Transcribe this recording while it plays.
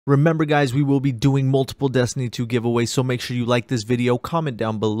Remember guys, we will be doing multiple Destiny 2 giveaways, so make sure you like this video, comment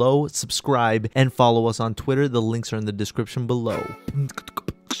down below, subscribe, and follow us on Twitter. The links are in the description below.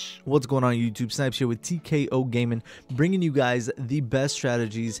 What's going on YouTube? Snipes here with TKOgaming, bringing you guys the best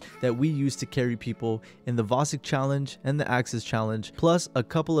strategies that we use to carry people in the Vosik challenge and the Aksis challenge, plus a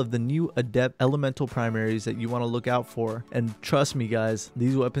couple of the new adept elemental primaries that you want to look out for. And trust me guys,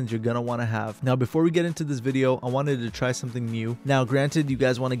 these weapons you're gonna want to have. Now before we get into this video, I wanted to try something new. Now granted, you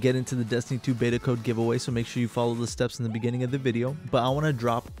guys want to get into the Destiny 2 beta code giveaway, so make sure you follow the steps in the beginning of the video, but I want to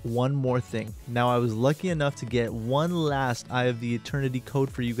drop one more thing. Now I was lucky enough to get one last Eye of the Eternity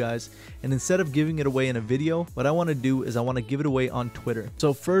code for you guys, and instead of giving it away in a video, what I want to do is I want to give it away on Twitter.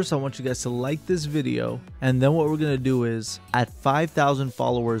 So first I want you guys to like this video, and then what we're going to do is at 5,000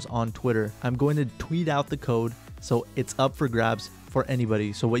 followers on Twitter, I'm going to tweet out the code, so it's up for grabs for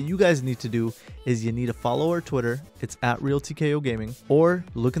anybody. So what you guys need to do is you need to follow our Twitter. It's at realTKOgaming, or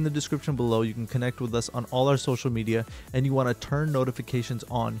look in the description below. You can connect with us on all our social media, and you want to turn notifications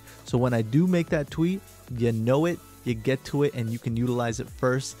on, so when I do make that tweet, you know it, you get to it, and you can utilize it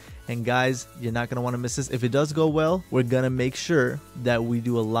first. And guys, you're not going to want to miss this. If it does go well, we're going to make sure that we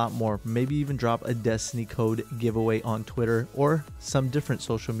do a lot more, maybe even drop a Destiny code giveaway on Twitter or some different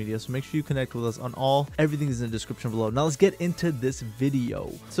social media. So make sure you connect with us on all. Everything is in the description below. Now let's get into this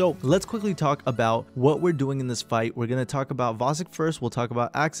video. So let's quickly talk about what we're doing in this fight. We're going to talk about Vosik first, we'll talk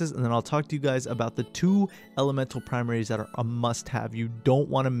about Aksis, and then I'll talk to you guys about the two elemental primaries that are a must-have. You don't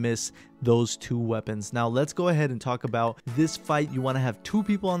want to miss those two weapons. Now let's go ahead and talk about this fight. You want to have two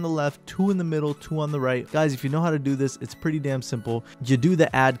people on the left, two in the middle, two on the right. Guys, if you know how to do this, it's pretty damn simple. You do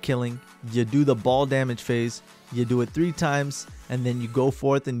the ad killing, you do the ball damage phase, you do it 3 times, and then you go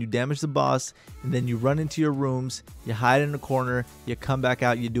forth and you damage the boss, and then you run into your rooms, you hide in a corner, you come back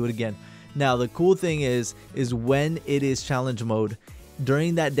out, you do it again. Now the cool thing is when it is challenge mode,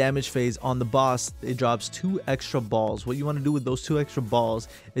 during that damage phase on the boss, it drops 2 extra balls. What you want to do with those 2 extra balls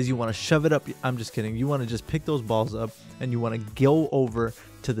is you want to shove it up. I'm just kidding. You want to just pick those balls up, and you want to go over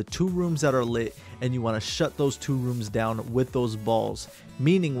to the 2 rooms that are lit, and you want to shut those 2 rooms down with those balls.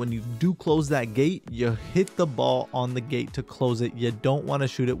 Meaning when you do close that gate, you hit the ball on the gate to close it. You don't want to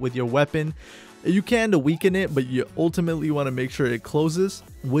shoot it with your weapon. You can to weaken it, but you ultimately want to make sure it closes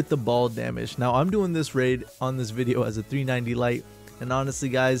with the ball damage. Now I'm doing this raid on this video as a 390 light. And honestly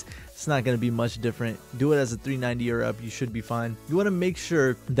guys, it's not going to be much different. Do it as a 390 or up, you should be fine. You want to make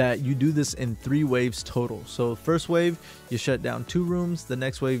sure that you do this in 3 waves total. So first wave, you shut down 2 rooms. The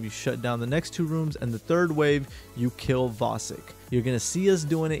next wave, you shut down the next 2 rooms. And the third wave, you kill Vosik. You're going to see us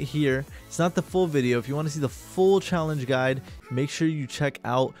doing it here. It's not the full video. If you want to see the full challenge guide, make sure you check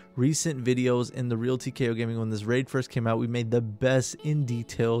out recent videos in the realTKOgaming. When this raid first came out, we made the best in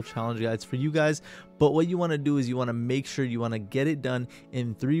detail challenge guides for you guys. But what you want to do is you want to make sure you want to get it done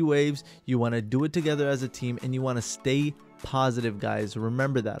in 3 waves. You want to do it together as a team, and you want to stay positive guys.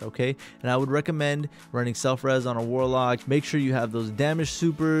 Remember that, okay? And I would recommend running self-res on a warlock. Make sure you have those damage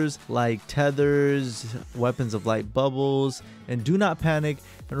supers like tethers, weapons of light bubbles, and do not panic.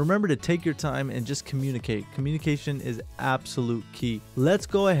 And remember to take your time and just communicate. Communication is absolute key. Let's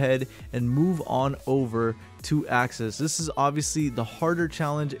go ahead and move on over to Aksis. This is obviously the harder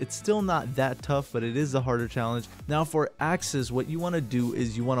challenge. It's still not that tough, but it is the harder challenge. Now for Aksis, what you want to do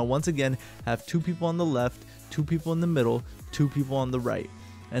is you want to once again have 2 people on the left, 2 people in the middle, 2 people on the right.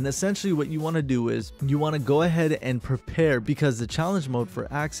 And essentially what you want to do is you want to go ahead and prepare, because the challenge mode for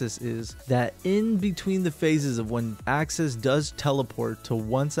Aksis is that in between the phases of when Aksis does teleport to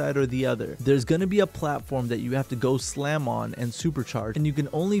one side or the other, there's going to be a platform that you have to go slam on and supercharge, and you can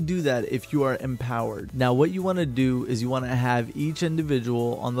only do that if you are empowered. Now what you want to do is you want to have each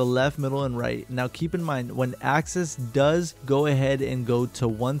individual on the left, middle, and right. Now keep in mind, when Aksis does go ahead and go to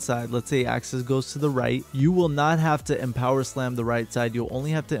one side, let's say Aksis goes to the right, you will not have to empower slam the right side. You'll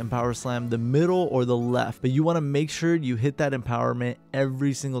only have to empower slam the middle or the left, but you want to make sure you hit that empowerment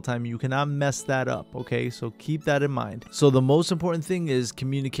every single time. You cannot mess that up, okay? So keep that in mind. So the most important thing is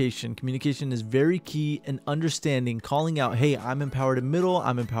communication. Communication is very key, and understanding, calling out, hey, I'm empowered in middle,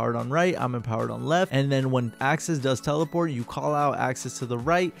 I'm empowered on right, I'm empowered on left. And then when Aksis does teleport, you call out Aksis to the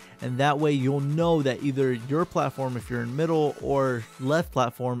right, and that way you'll know that either your platform, if you're in middle, or left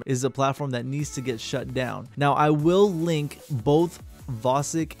platform is a platform that needs to get shut down. Now I will link both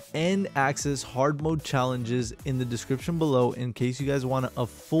Vosik, and Aksis hard mode challenges in the description below in case you guys want a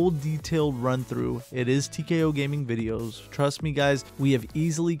full detailed run through. It is TKO Gaming videos. Trust me guys, we have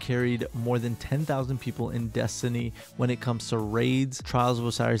easily carried more than 10,000 people in Destiny when it comes to raids. Trials of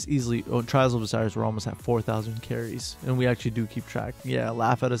Osiris easily, Trials of Osiris we're almost at 4,000 carries, and we actually do keep track. Yeah,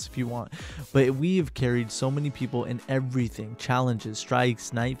 laugh at us if you want, but we have carried so many people in everything, challenges,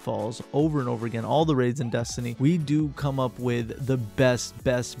 strikes, nightfalls, over and over again, all the raids in Destiny. We do come up with the best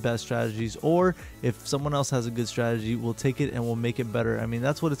strategies, or if someone else has a good strategy, we'll take it and we'll make it better. I mean,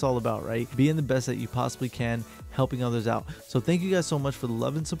 that's what it's all about, right? Being the best that you possibly can, helping others out. So thank you guys so much for the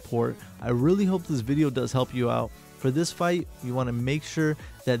love and support. I really hope this video does help you out. For this fight, you want to make sure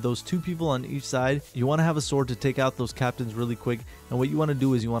that those two people on each side, you want to have a sword to take out those captains really quick, and what you want to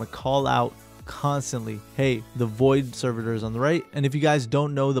do is you want to call out constantly, hey, the void servitors on the right. And if you guys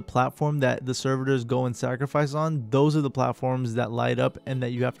don't know the platform that the servitors go and sacrifice on, those are the platforms that light up and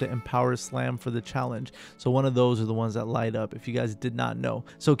that you have to empower slam for the challenge. So one of those are the ones that light up, if you guys did not know.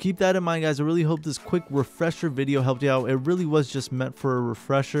 So keep that in mind, guys. I really hope this quick refresher video helped you out. It really was just meant for a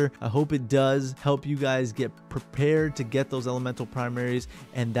refresher. I hope it does help you guys get prepared to get those elemental primaries.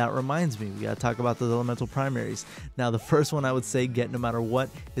 And that reminds me, we gotta talk about those elemental primaries. Now, the first one I would say get no matter what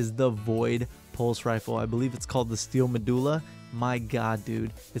is the void pulse rifle. I believe it's called the steel medulla. My god,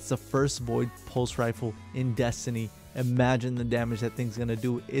 dude, it's the first void pulse rifle in Destiny. Imagine the damage that thing's gonna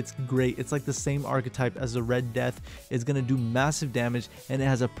do. It's great. It's like the same archetype as the Red Death. It's gonna do massive damage, and it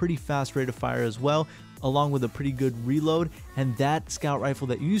has a pretty fast rate of fire as well, along with a pretty good reload. And that scout rifle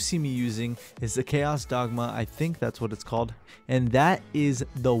that you see me using is the Chaos Dogma. I think that's what it's called, and that is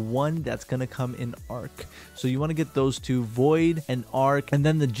the one that's gonna come in Arc. So you want to get those two, Void and Arc. And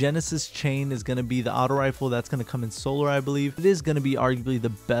then the Genesis Chain is gonna be the auto rifle that's gonna come in Solar. I believe it is gonna be arguably the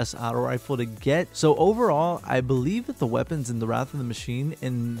best auto rifle to get. So overall, I believe that the weapons in the Wrath of the Machine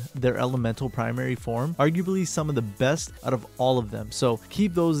in their elemental primary form, arguably some of the best out of all of them. So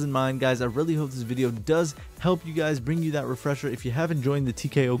keep those in mind, guys. I really hope this video does help you guys, bring you that refresher. If you haven't joined the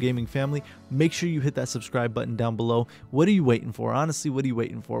TKO Gaming family, make sure you hit that subscribe button down below. What are you waiting for? Honestly, what are you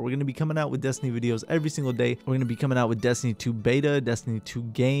waiting for? We're going to be coming out with Destiny videos every single day. We're going to be coming out with Destiny 2 beta, Destiny 2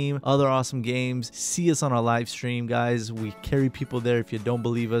 game, other awesome games. See us on our live stream, guys. We carry people there. If you don't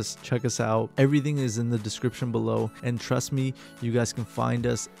believe us, check us out. Everything is in the description below, and trust me, you guys can find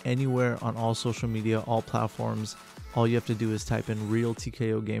us anywhere on all social media, all platforms. All you have to do is type in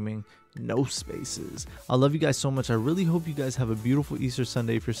realTKOgaming, no spaces. I love you guys so much. I really hope you guys have a beautiful Easter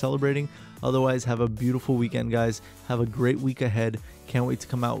Sunday if you're celebrating. Otherwise, have a beautiful weekend, guys. Have a great week ahead. Can't wait to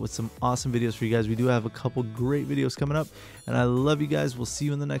come out with some awesome videos for you guys. We do have a couple great videos coming up, and I love you guys. We'll see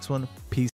you in the next one. Peace.